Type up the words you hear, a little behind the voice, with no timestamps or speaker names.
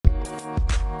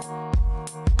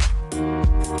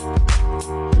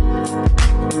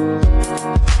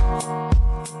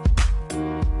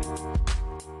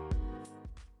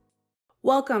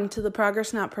Welcome to the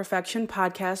Progress Not Perfection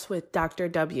podcast with Dr.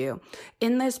 W.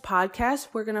 In this podcast,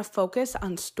 we're going to focus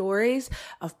on stories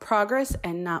of progress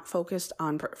and not focused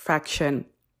on perfection.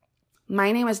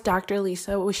 My name is Dr.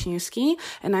 Lisa Wisniewski,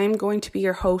 and I am going to be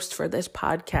your host for this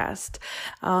podcast.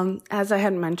 As I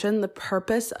had mentioned, the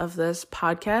purpose of this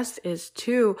podcast is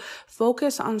to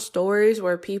focus on stories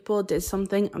where people did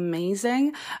something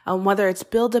amazing, whether it's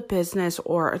build a business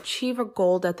or achieve a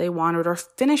goal that they wanted or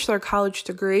finish their college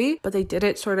degree, but they did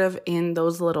it sort of in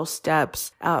those little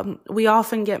steps. We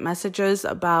often get messages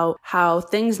about how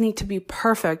things need to be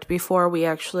perfect before we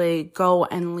actually go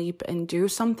and leap and do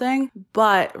something,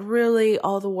 but really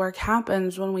all the work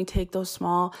happens when we take those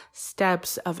small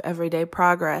steps of everyday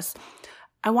progress.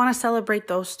 I want to celebrate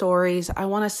those stories. I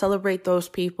want to celebrate those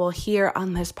people here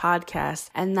on this podcast.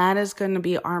 And that is going to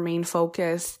be our main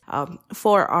focus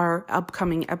for our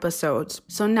upcoming episodes.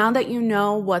 So now that you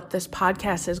know what this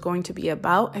podcast is going to be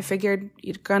about, I figured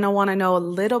you're going to want to know a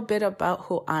little bit about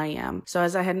who I am. So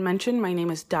as I had mentioned, my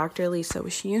name is Dr. Lisa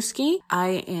Wisniewski.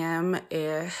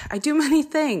 I do many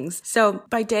things. So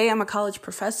by day, I'm a college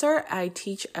professor. I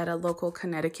teach at a local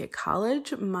Connecticut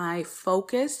college. My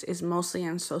focus is mostly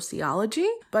in sociology,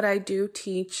 but I do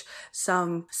teach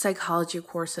some psychology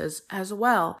courses as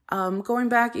well. Going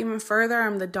back even further,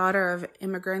 I'm the daughter of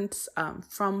immigrants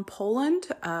from Poland.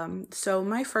 So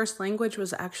my first language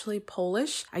was actually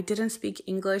Polish. I didn't speak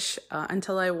English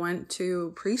until I went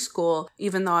to preschool,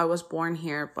 even though I was born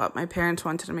here, but my parents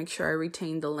wanted to make sure I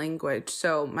retained the language.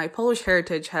 So my Polish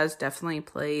heritage has definitely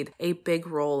played a big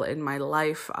role in my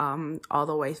life all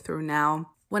the way through now.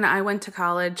 When I went to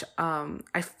college,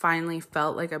 I finally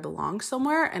felt like I belonged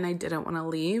somewhere and I didn't want to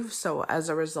leave. So as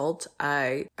a result,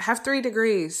 I have 3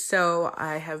 degrees. So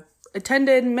I have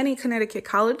attended many Connecticut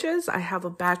colleges. I have a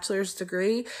bachelor's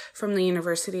degree from the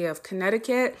University of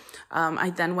Connecticut.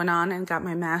 I then went on and got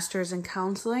my master's in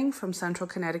counseling from Central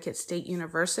Connecticut State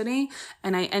University.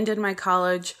 And I ended my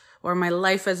college or my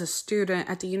life as a student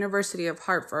at the University of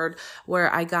Hartford,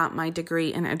 where I got my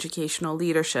degree in educational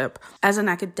leadership. As an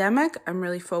academic, I'm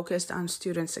really focused on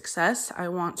student success. I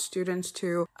want students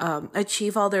to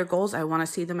achieve all their goals. I want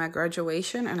to see them at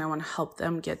graduation, and I want to help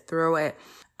them get through it.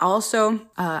 Also,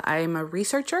 I am a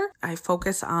researcher. I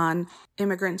focus on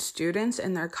immigrant students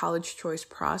and their college choice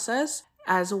process,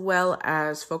 as well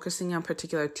as focusing on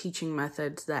particular teaching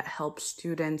methods that help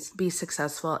students be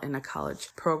successful in a college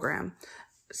program.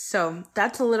 So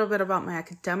that's a little bit about my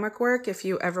academic work. If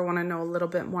you ever want to know a little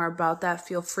bit more about that,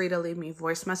 feel free to leave me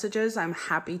voice messages. I'm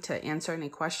happy to answer any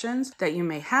questions that you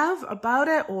may have about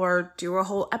it or do a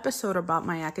whole episode about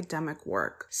my academic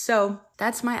work. So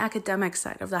that's my academic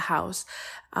side of the house.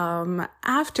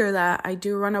 After that, I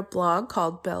do run a blog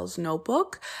called Belle's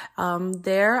Notebook.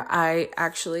 There I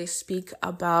actually speak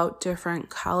about different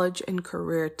college and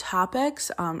career topics,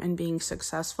 and being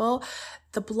successful.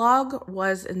 The blog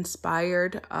was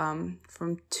inspired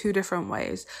from 2 different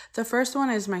ways. The first one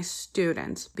is my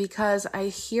students, because I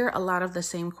hear a lot of the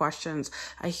same questions.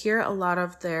 I hear a lot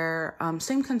of their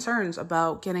same concerns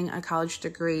about getting a college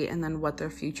degree and then what their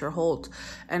future holds.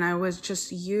 And I was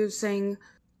just using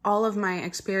all of my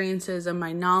experiences and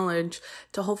my knowledge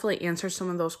to hopefully answer some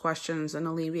of those questions and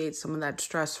alleviate some of that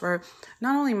stress for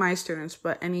not only my students,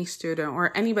 but any student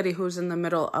or anybody who's in the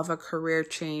middle of a career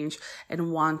change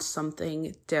and wants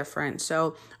something different.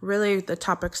 So really the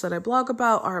topics that I blog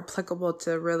about are applicable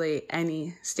to really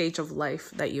any stage of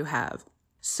life that you have.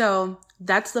 So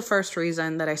that's the first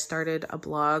reason that I started a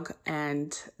blog,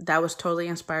 and that was totally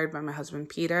inspired by my husband,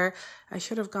 Peter. I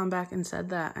should have gone back and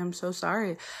said that. I'm so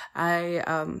sorry. I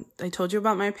told you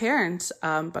about my parents,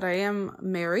 but I am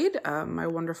married. My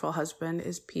wonderful husband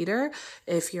is Peter.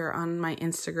 If you're on my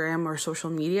Instagram or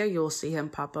social media, you'll see him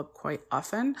pop up quite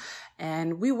often.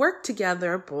 And we work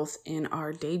together both in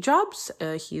our day jobs.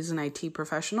 He's an IT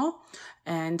professional,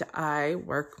 and I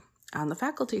work on the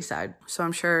faculty side. So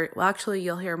I'm sure, well, actually,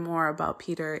 you'll hear more about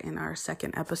Peter in our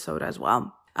second episode as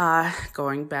well.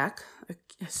 Going back,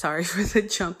 sorry for the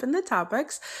jump in the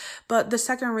topics, but the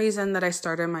second reason that I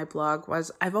started my blog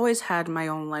was I've always had my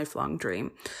own lifelong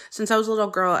dream. Since I was a little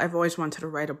girl, I've always wanted to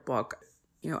write a book.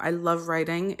 You know, I love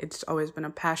writing. It's always been a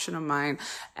passion of mine,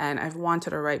 and I've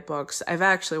wanted to write books. I've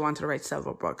actually wanted to write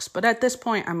several books, but at this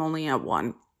point, I'm only at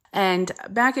one. And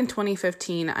back in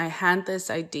 2015, I had this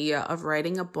idea of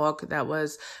writing a book that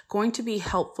was going to be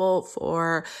helpful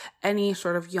for any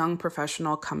sort of young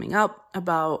professional coming up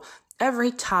about every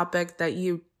topic that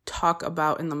you talk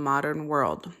about in the modern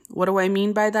world. What do I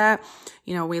mean by that?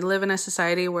 We live in a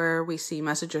society where we see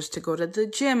messages to go to the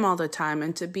gym all the time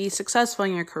and to be successful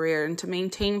in your career and to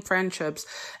maintain friendships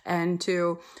and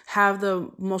to have the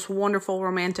most wonderful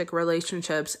romantic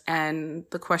relationships. And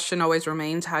the question always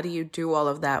remains, how do you do all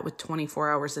of that with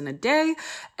 24 hours in a day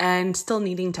and still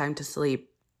needing time to sleep?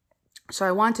 So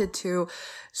I wanted to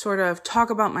sort of talk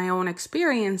about my own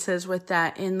experiences with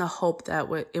that in the hope that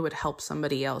it would help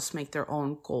somebody else make their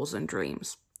own goals and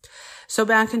dreams. So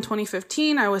back in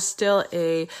 2015, I was still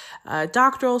a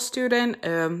doctoral student.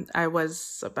 I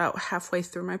was about halfway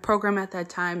through my program at that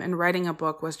time, and writing a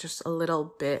book was just a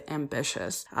little bit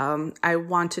ambitious. I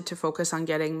wanted to focus on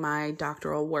getting my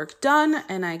doctoral work done,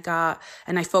 and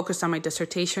I focused on my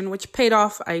dissertation, which paid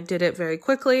off. I did it very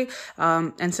quickly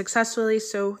and successfully.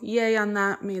 So yay on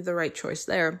that, made the right choice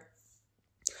there.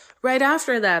 Right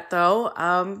after that,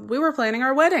 though, we were planning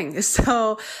our wedding.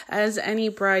 So as any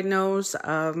bride knows,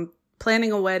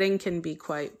 planning a wedding can be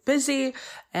quite busy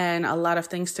and a lot of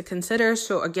things to consider.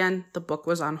 So again, the book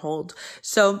was on hold.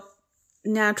 So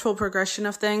natural progression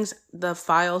of things, the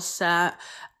file sat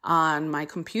on my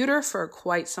computer for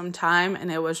quite some time.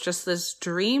 And it was just this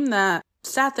dream that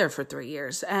sat there for 3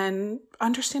 years, and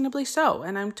understandably so.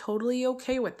 And I'm totally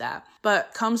okay with that.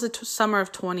 But comes the summer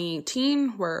of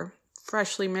 2018, we're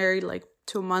freshly married, like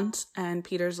 2 months, and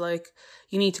Peter's like,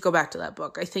 you need to go back to that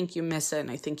book. I think you miss it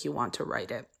and I think you want to write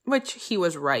it. Which he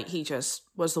was right. He just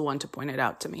was the one to point it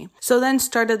out to me. So then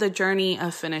started the journey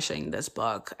of finishing this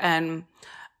book. And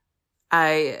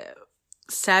I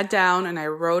sat down and I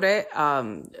wrote it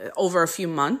over a few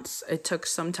months. It took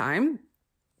some time.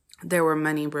 There were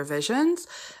many revisions.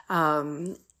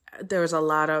 There was a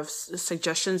lot of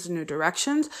suggestions and new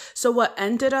directions. So what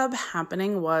ended up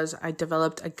happening was I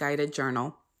developed a guided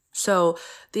journal. So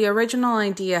the original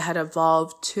idea had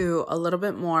evolved to a little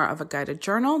bit more of a guided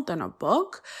journal than a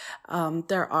book.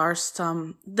 There are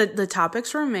the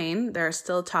topics remain. There are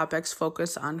still topics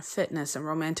focused on fitness and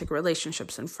romantic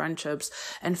relationships and friendships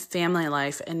and family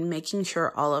life and making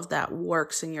sure all of that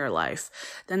works in your life.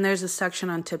 Then there's a section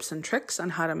on tips and tricks on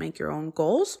how to make your own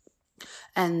goals.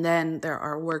 And then there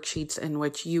are worksheets in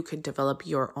which you could develop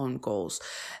your own goals.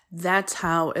 That's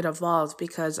how it evolved,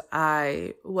 because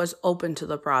I was open to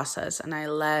the process and I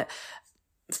let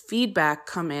feedback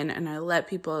come in and I let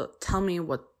people tell me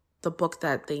what the book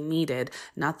that they needed,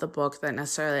 not the book that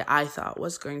necessarily I thought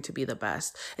was going to be the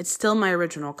best. It's still my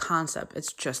original concept.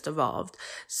 It's just evolved.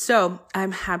 So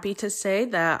I'm happy to say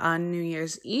that on New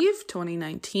Year's Eve,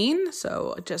 2019,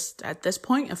 so just at this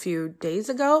point, a few days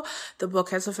ago, the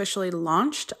book has officially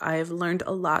launched. I've learned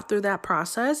a lot through that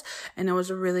process, and it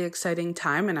was a really exciting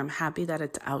time, and I'm happy that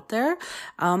it's out there.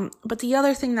 But the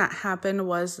other thing that happened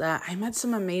was that I met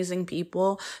some amazing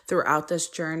people throughout this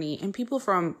journey, and people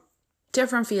from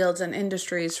different fields and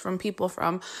industries, from people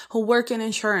who work in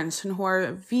insurance and who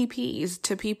are VPs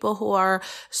to people who are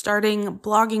starting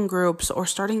blogging groups or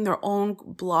starting their own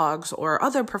blogs, or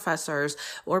other professors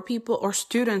or people or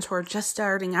students who are just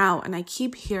starting out. And I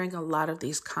keep hearing a lot of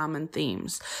these common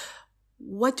themes.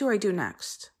 What do I do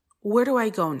next? Where do I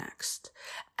go next?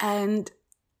 And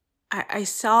I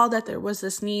saw that there was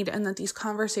this need and that these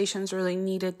conversations really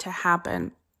needed to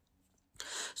happen.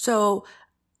 So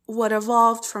what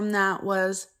evolved from that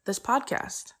was this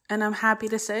podcast, and I'm happy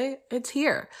to say it's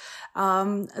here.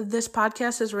 This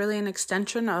podcast is really an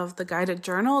extension of the guided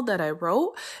journal that I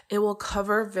wrote. It will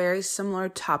cover very similar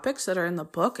topics that are in the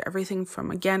book, everything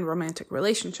from, again, romantic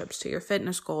relationships to your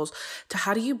fitness goals to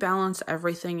how do you balance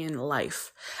everything in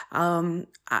life. I'm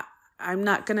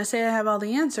not going to say I have all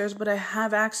the answers, but I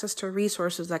have access to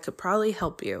resources that could probably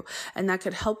help you and that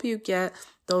could help you get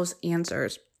those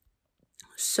answers.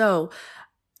 So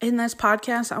in this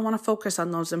podcast, I want to focus on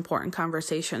those important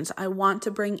conversations. I want to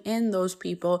bring in those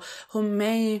people who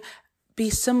may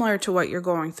be similar to what you're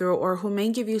going through, or who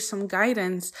may give you some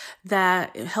guidance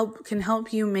that can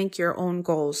help you make your own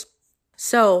goals.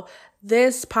 So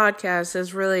this podcast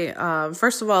is really,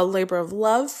 first of all, a labor of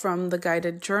love, from the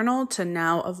guided journal to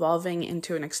now evolving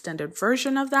into an extended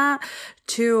version of that,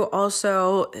 to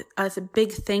also a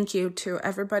big thank you to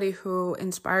everybody who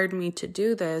inspired me to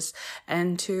do this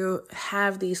and to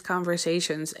have these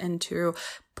conversations and to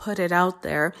put it out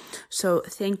there. So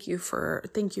thank you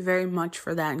very much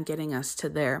for that and getting us to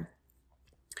there.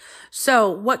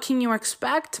 So what can you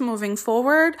expect moving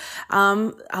forward?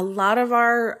 A lot of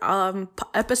our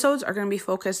episodes are going to be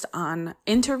focused on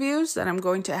interviews that I'm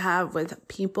going to have with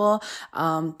people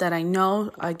that I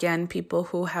know, again, people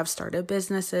who have started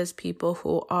businesses, people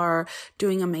who are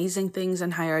doing amazing things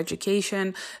in higher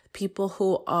education, people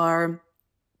who are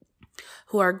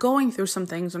who are going through some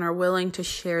things and are willing to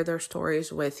share their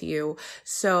stories with you.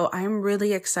 So I'm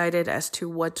really excited as to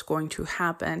what's going to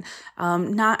happen.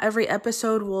 Not every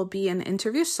episode will be an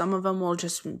interview. Some of them will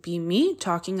just be me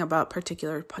talking about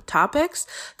particular topics.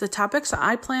 The topics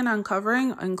I plan on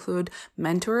covering include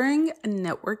mentoring,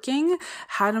 networking,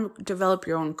 how to develop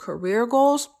your own career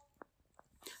goals,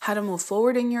 how to move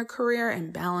forward in your career,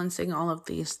 and balancing all of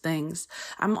these things.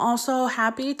 I'm also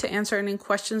happy to answer any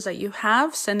questions that you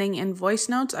have, sending in voice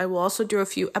notes. I will also do a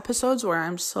few episodes where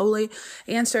I'm solely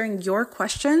answering your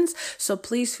questions. So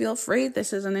please feel free.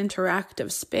 This is an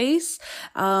interactive space.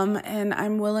 And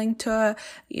I'm willing to,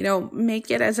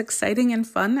 make it as exciting and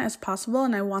fun as possible.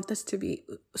 And I want this to be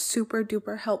super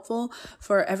duper helpful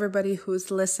for everybody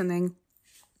who's listening.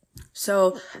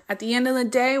 So at the end of the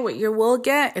day, what you will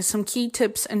get is some key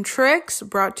tips and tricks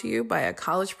brought to you by a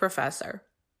college professor.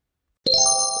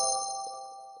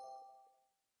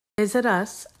 Visit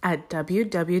us at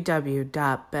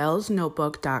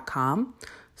www.bellsnotebook.com.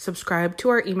 Subscribe to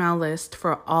our email list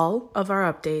for all of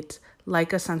our updates.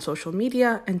 Like us on social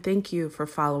media, and thank you for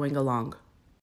following along.